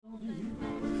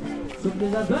sauf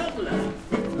les aveugles.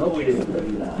 Oh oui, les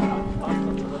aveugles.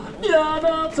 Bien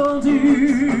entendu.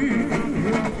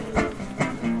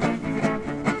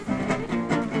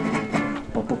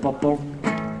 Pom, pom, pom, pom.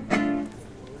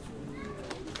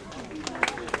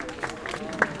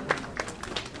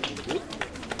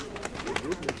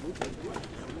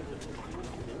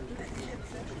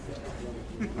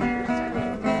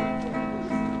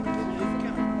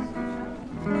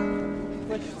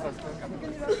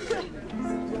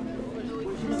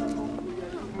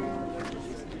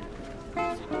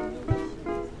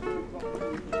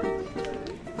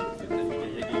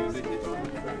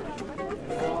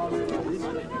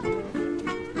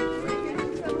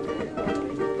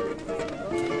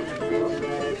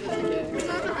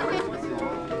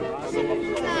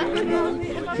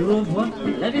 Je revois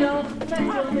la ville en fête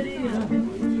en délire,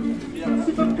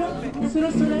 suffocant sous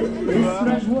le soleil et sous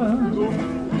la joie.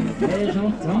 Et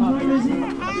j'entends la musique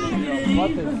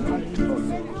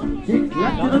qui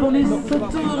éclate et rebondissent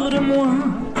autour de moi.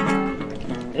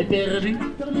 Et perdu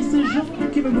parmi ces gens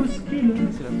qui me bousculent,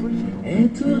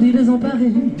 étourdi,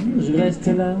 désemparé, je reste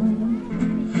là.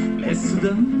 Mais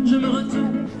soudain je me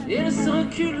retourne et elle se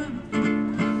recule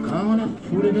quand la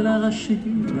foule veut l'arracher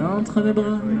entre mes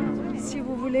bras. Si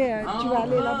vous voulez, tu vas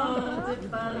aller là-bas.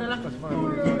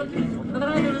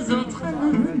 Nous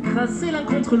entraîne, écrasés l'un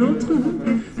contre l'autre,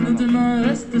 nos deux mains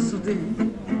restent soudées,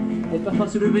 et parfois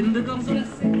soulevées de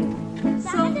consolation,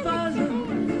 s'envolent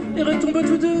et retombent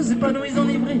tous deux, épanouis,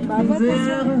 enivrés,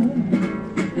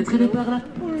 et traînés par la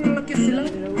foule, que c'est là,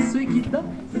 ceux qui dansent,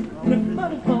 le pas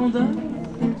de panda,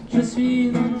 je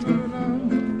suis non,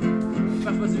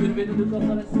 parfois soulevés de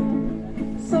consolation,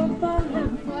 s'envolent.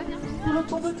 Ils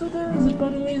retombent tous deux,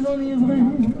 épanouis, enivrés,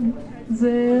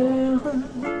 heureux.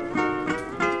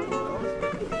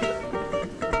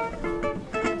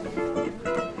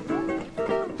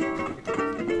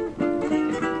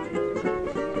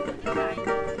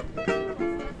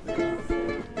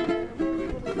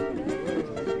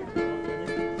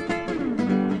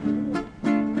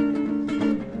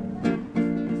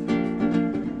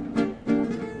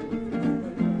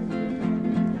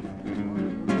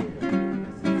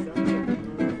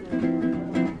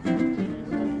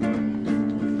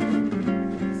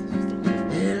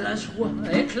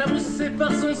 Éclaboussé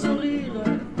par son sourire,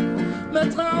 me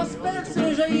transperce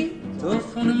et jaillit au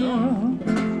fond de moi.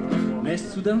 Mais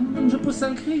soudain je pousse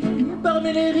un cri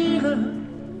parmi les rires,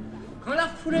 quand la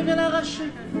foule vient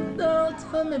l'arracher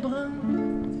d'entre mes bras.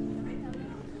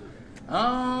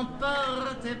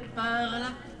 Emportés par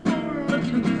la foule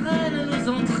qui nous traîne, nous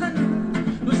entraîne,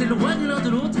 nous éloigne l'un de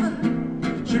l'autre,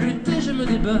 je lutte et je me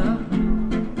débat,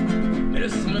 mais le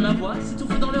son de ma voix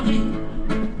s'étouffe dans le rire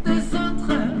des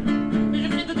autres.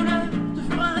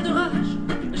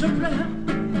 Je pleure,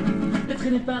 et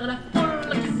traîné par la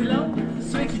foule qui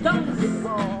s'élance et qui danse,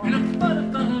 une folle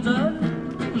farandole,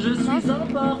 je suis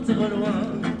emporté au loin,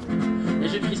 et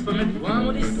je crispe mes poings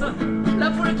maudissant la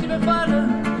foule qui me vole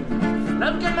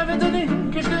l'âme qu'elle m'avait donnée,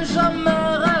 que je n'ai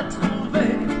jamais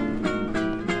retrouvée.